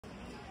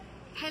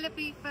Hello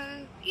people,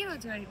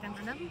 ఈరోజు అయితే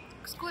మనం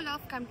school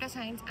of computer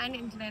science and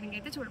engineering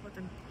అయితే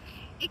చూడబోతున్నాం.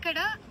 ఇక్కడ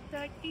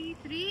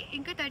 33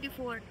 ఇంకా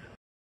 34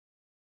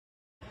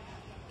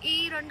 ఈ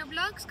రెండు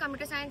blocks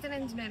computer science and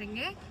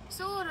ఇంజనీరింగే.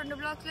 So రెండు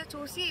బ్లాక్స్లో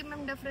చూసి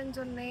ఏమేమి డిఫరెన్స్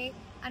ఉన్నాయి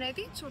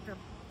అనేది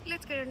చూద్దాం.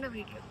 Let's get in the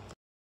video.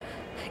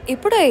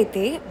 ఇప్పుడు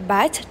అయితే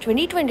బ్యాచ్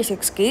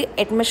 2026కి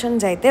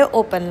అడ్మిషన్స్ అయితే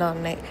ఓపెన్లో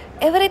ఉన్నాయి.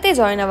 ఎవరైతే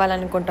జాయిన్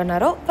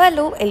అవ్వాలనుకుంటున్నారో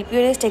వాళ్ళు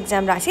LPUNEST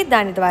ఎగ్జామ్ రాసి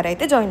దాని ద్వారా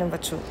అయితే జాయిన్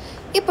అవ్వచ్చు.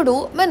 ఇప్పుడు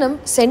మనం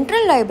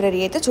సెంట్రల్ లైబ్రరీ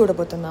అయితే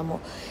చూడబోతున్నాము.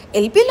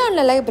 LPలో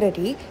ఉన్న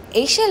library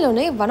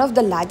ఏషియాలోనే one of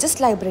the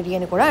largest library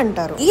అని కూడా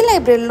అంటారు. ఈ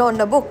లైబ్రరీలో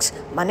ఉన్న బుక్స్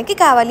మనకి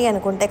కావాలి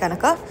అనుకుంటే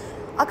కనుక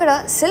అక్కడ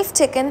self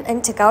check in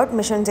and checkout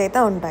machines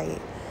అయితే ఉంటాయి.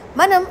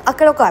 మనం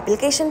అక్కడ ఒక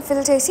అప్లికేషన్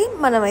ఫిల్ చేసి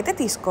మనమైతే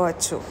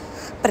తీసుకోవచ్చు.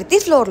 ప్రతి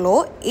ఫ్లోర్లో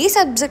ఏ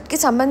సబ్జెక్ట్కి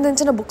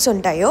సంబంధించిన బుక్స్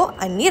ఉంటాయో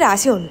అన్నీ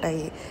రాసి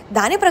ఉంటాయి.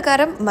 దాని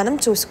ప్రకారం మనం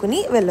చూసుకుని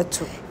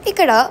వెళ్ళొచ్చు.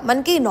 ఇక్కడ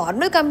మనకి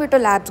నార్మల్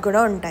కంప్యూటర్ ల్యాబ్స్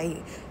కూడా ఉంటాయి.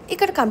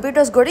 ఇక్కడ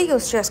కంప్యూటర్స్ కూడా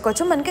యూస్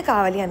చేసుకోవచ్చు మనకి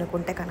కావాలి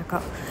అనుకుంటే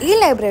కనుక. ఈ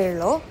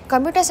లైబ్రరీలో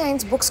కంప్యూటర్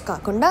సైన్స్ బుక్స్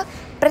కాకుండా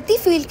ప్రతి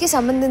ఫీల్డ్కి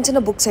సంబంధించిన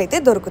బుక్స్ అయితే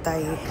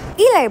దొరుకుతాయి.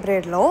 ఈ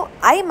లైబ్రరీలో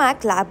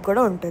ఐమ్యాక్ ల్యాబ్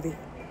కూడా ఉంటుంది.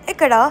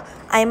 ఇక్కడ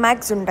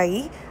ఐమ్యాక్స్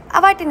ఉంటాయి.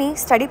 వాటిని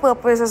స్టడీ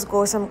పర్పసెస్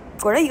కోసం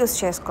కూడా యూస్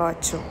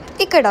చేసుకోవచ్చు.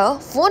 ఇక్కడ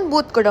ఫోన్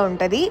బూత్ కూడా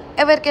ఉంటుంది.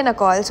 ఎవరికైనా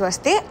కాల్స్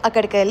వస్తే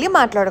అక్కడికి వెళ్ళి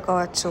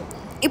మాట్లాడుకోవచ్చు.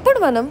 ఇప్పుడు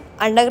మనం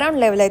అండర్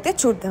గ్రౌండ్ లెవెల్ అయితే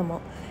చూద్దాము.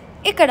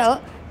 ఇక్కడ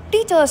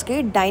టీచర్స్కి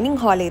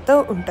డైనింగ్ హాల్ అయితే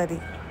ఉంటుంది.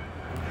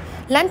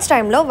 లంచ్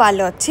టైంలో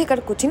వాళ్ళు వచ్చి ఇక్కడ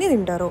కూర్చుని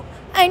తింటారు.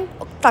 అండ్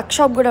ట్రక్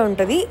షాప్ కూడా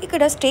ఉంటుంది.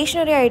 ఇక్కడ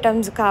స్టేషనరీ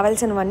ఐటమ్స్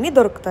కావాల్సినవన్నీ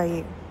దొరుకుతాయి.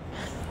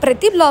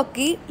 ప్రతి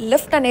బ్లాక్కి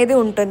లిఫ్ట్ అనేది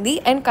ఉంటుంది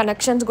అండ్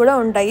కనెక్షన్స్ కూడా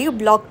ఉంటాయి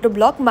బ్లాక్ టు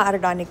బ్లాక్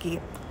మారడానికి.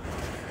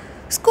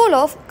 School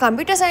of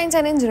computer science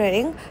and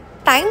engineering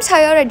times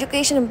higher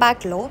education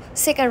ఇంపాక్ట్లో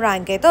second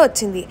rank అయితే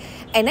వచ్చింది.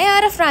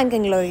 NIRF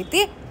ర్యాంకింగ్లో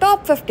అయితే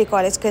టాప్ 50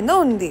 కాలేజ్ కింద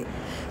ఉంది.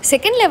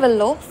 సెకండ్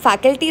లెవెల్లో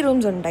ఫ్యాకల్టీ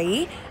రూమ్స్ ఉంటాయి.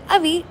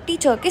 అవి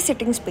టీచర్కి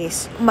సిట్టింగ్ స్పేస్.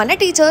 మన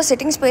టీచర్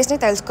సిట్టింగ్ స్పేస్ని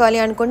తెలుసుకోవాలి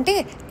అనుకుంటే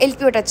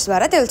LPU టచ్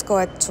ద్వారా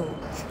తెలుసుకోవచ్చు.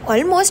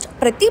 ఆల్మోస్ట్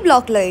ప్రతి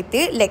బ్లాక్లో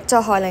అయితే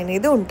లెక్చర్ హాల్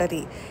అనేది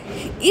ఉంటుంది.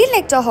 ఈ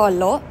లెక్చర్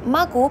హాల్లో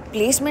మాకు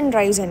ప్లేస్మెంట్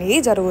డ్రైవ్స్ అనేవి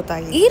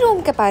జరుగుతాయి. ఈ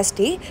రూమ్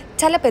కెపాసిటీ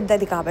చాలా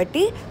పెద్దది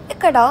కాబట్టి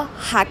ఇక్కడ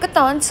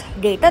హ్యాకథాన్స్,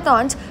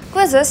 డేటాథాన్స్,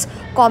 క్విజెస్,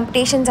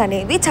 కాంపిటీషన్స్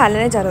అనేవి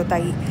చాలానే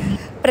జరుగుతాయి.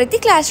 ప్రతి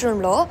క్లాస్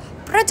రూమ్లో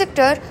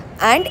ప్రొజెక్టర్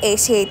అండ్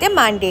AC అయితే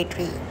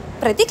మ్యాండేటరీ.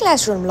 ప్రతి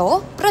క్లాస్ రూమ్లో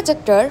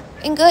ప్రొజెక్టర్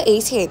ఇంకా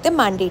AC అయితే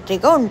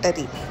మ్యాండేటరీగా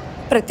ఉంటుంది.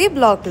 ప్రతి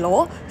బ్లాక్లో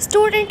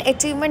స్టూడెంట్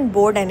అచీవ్మెంట్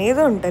బోర్డ్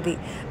అనేది ఉంటుంది.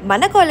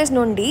 మన కాలేజ్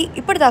నుండి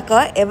ఇప్పటిదాకా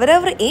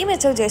ఎవరెవరు ఏం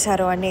అచీవ్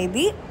చేశారో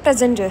అనేది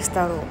ప్రజెంట్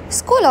చేస్తారు.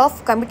 School of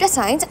computer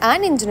science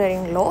and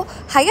ఇంజనీరింగ్లో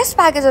హైయెస్ట్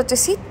ప్యాకేజ్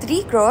వచ్చేసి 3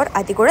 crore,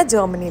 అది కూడా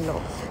జర్మనీలో.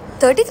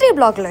 33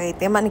 బ్లాక్లో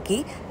అయితే మనకి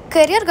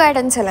కెరియర్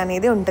గైడెన్స్ సెల్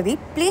అనేది ఉంటుంది.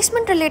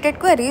 ప్లేస్మెంట్ రిలేటెడ్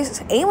క్వెరీస్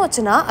ఏం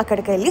వచ్చినా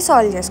అక్కడికి వెళ్ళి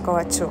సాల్వ్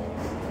చేసుకోవచ్చు.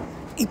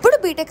 ఇప్పుడు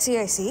బీటెక్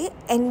CSE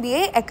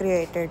NBA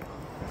అక్రియేటెడ్.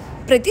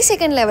 ప్రతి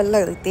సెకండ్ లెవెల్లో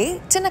అయితే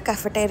చిన్న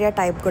కెఫెటేరియా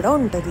టైప్ కూడా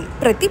ఉంటుంది.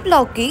 ప్రతి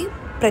బ్లాక్కి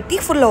ప్రతి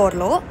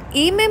ఫ్లోర్లో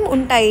ఏమేమి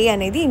ఉంటాయి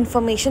అనేది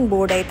ఇన్ఫర్మేషన్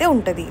బోర్డ్ అయితే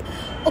ఉంటుంది.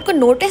 ఒక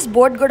నోటీస్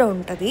బోర్డ్ కూడా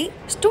ఉంటుంది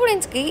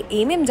స్టూడెంట్స్కి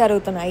ఏమేమి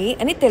జరుగుతున్నాయి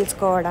అని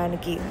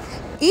తెలుసుకోవడానికి.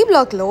 ఈ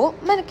బ్లాక్లో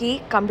మనకి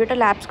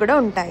కంప్యూటర్ ల్యాబ్స్ కూడా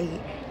ఉంటాయి.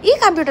 ఈ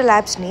కంప్యూటర్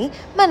ల్యాబ్స్ని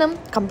మనం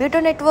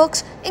కంప్యూటర్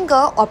నెట్వర్క్స్ ఇంకా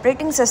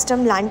ఆపరేటింగ్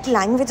సిస్టమ్ లాంటి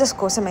లాంగ్వేజెస్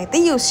కోసం అయితే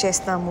యూస్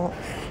చేస్తాము.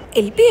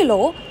 LPUలో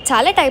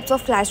చాలా టైప్స్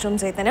ఆఫ్ క్లాస్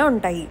రూమ్స్ అయితేనే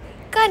ఉంటాయి,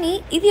 కానీ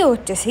ఇది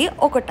వచ్చేసి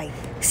ఒక టైప్.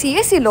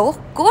 CSEలో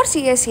కోర్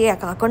CSE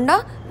కాకుండా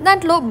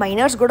దాంట్లో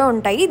మైనర్స్ కూడా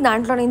ఉంటాయి.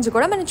 దాంట్లో నుంచి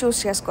కూడా మనం చూస్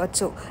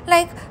చేసుకోవచ్చు.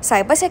 Like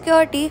cyber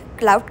security,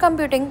 cloud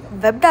computing,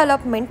 web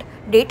development,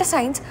 data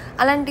science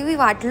అలాంటివి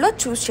వాటిల్లో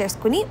చూస్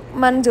చేసుకుని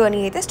మన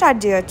జర్నీ అయితే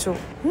స్టార్ట్ చేయొచ్చు.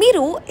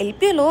 మీరు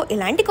LPUలో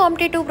ఎలాంటి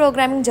కాంపిటేటివ్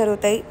ప్రోగ్రామింగ్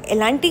జరుగుతాయి,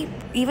 ఎలాంటి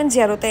ఈవెంట్స్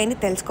జరుగుతాయని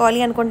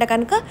తెలుసుకోవాలి అనుకుంటే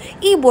కనుక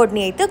ఈ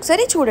బోర్డ్ని అయితే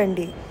ఒకసారి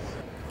చూడండి.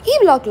 ఈ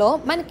బ్లాక్లో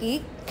మనకి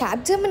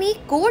క్యాప్జెమినీ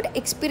కోడ్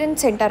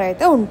ఎక్స్పీరియన్స్ సెంటర్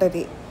అయితే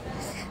ఉంటుంది.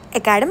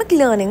 Academic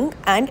learning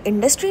and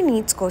industry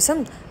needs కోసం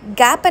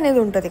గ్యాప్ అనేది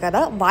ఉంటుంది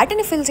కదా,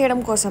 వాటిని ఫిల్ చేయడం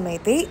కోసం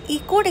అయితే ఈ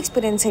కోడ్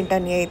ఎక్స్పీరియన్స్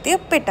సెంటర్ని అయితే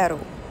పెట్టారు.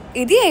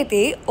 ఇది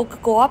అయితే ఒక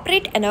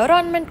కోఆపరేట్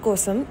ఎన్విరాన్మెంట్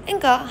కోసం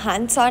ఇంకా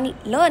hands on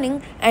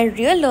learning and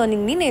real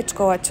లెర్నింగ్ని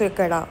నేర్చుకోవచ్చు.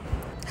 ఇక్కడ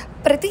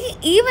ప్రతి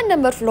ఈవెన్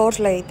నెంబర్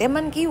ఫ్లోర్స్లో అయితే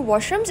మనకి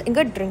వాష్రూమ్స్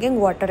ఇంకా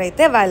డ్రింకింగ్ వాటర్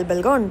అయితే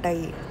అవైలబుల్గా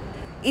ఉంటాయి.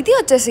 ఇది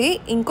వచ్చేసి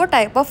ఇంకో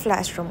type of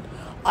class room.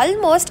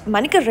 Almost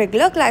మనకి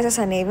రెగ్యులర్ క్లాసెస్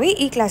అనేవి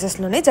ఈ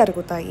క్లాసెస్లోనే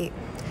జరుగుతాయి.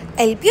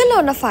 LPUలో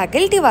ఉన్న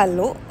ఫ్యాకల్టీ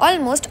వాళ్ళు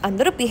ఆల్మోస్ట్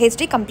అందరూ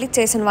PhD కంప్లీట్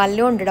చేసిన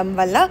వాళ్ళు ఉండడం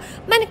వల్ల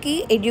మనకి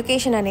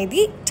ఎడ్యుకేషన్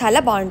అనేది చాలా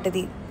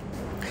బాగుంటుంది.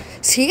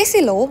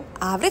 CSEలో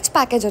యావరేజ్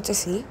ప్యాకేజ్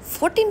వచ్చేసి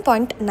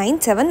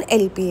 14.97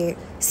 LPA.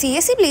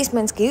 CSE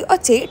ప్లేస్మెంట్స్కి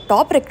వచ్చే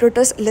టాప్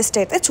రిక్రూటర్స్ లిస్ట్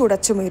అయితే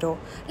చూడొచ్చు మీరు.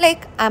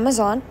 Like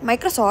Amazon,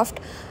 Microsoft,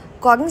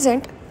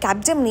 Cognizant,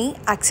 Capgemini,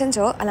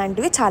 Accenture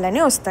అలాంటివి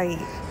చాలానే వస్తాయి.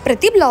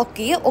 ప్రతి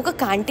బ్లాక్కి ఒక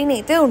క్యాంటీన్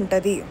అయితే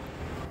ఉంటుంది.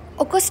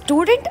 ఒక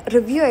స్టూడెంట్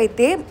రివ్యూ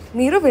అయితే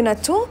మీరు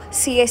వినొచ్చు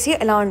CSE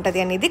ఎలా ఉంటుంది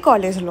అనేది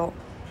కాలేజ్లో.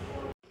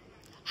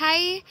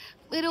 హాయ్,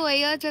 మీరు ఏ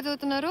ఇయర్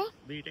చదువుతున్నారు?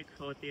 బీటెక్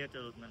 4th ఇయర్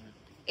చదువుతున్నాను.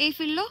 ఏ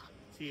ఫీల్డ్లో?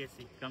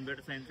 CSE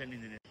computer science and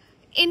engineering.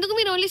 ఎందుకు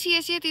మీరు ఓన్లీ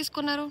CSE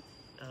తీసుకున్నారు?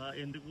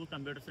 ఎందుకు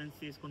కంప్యూటర్ సైన్స్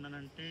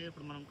తీసుకున్నానంటే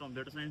ఇప్పుడు మనం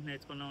కంప్యూటర్ సైన్స్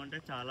నేర్చుకున్నామంటే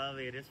చాలా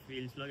వేరియస్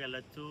ఫీల్డ్స్లోకి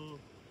వెళ్ళచ్చు.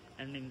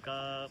 అండ్ ఇంకా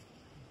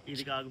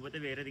ఇది కాకపోతే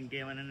వేరేది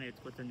ఇంకేమైనా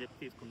నేర్చుకోవచ్చు అని చెప్పి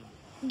తీసుకున్నాను.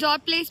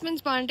 జాబ్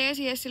ప్లేస్మెంట్స్ బాగుంటాయా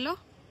సిఎస్సిలో?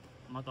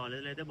 మా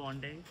కాలేజ్లో అయితే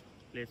బాగుంటాయి,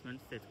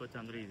 ప్లేస్మెంట్స్ తెచ్చుకోవచ్చు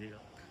అందరూ ఈజీగా.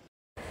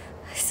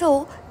 సో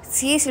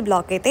సిఎస్సి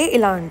బ్లాక్ అయితే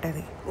ఇలా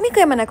ఉంటుంది. మీకు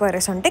ఏమైనా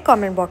క్వైరీస్ ఉంటే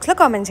కామెంట్ బాక్స్లో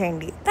కామెంట్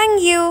చేయండి.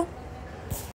 Thank you.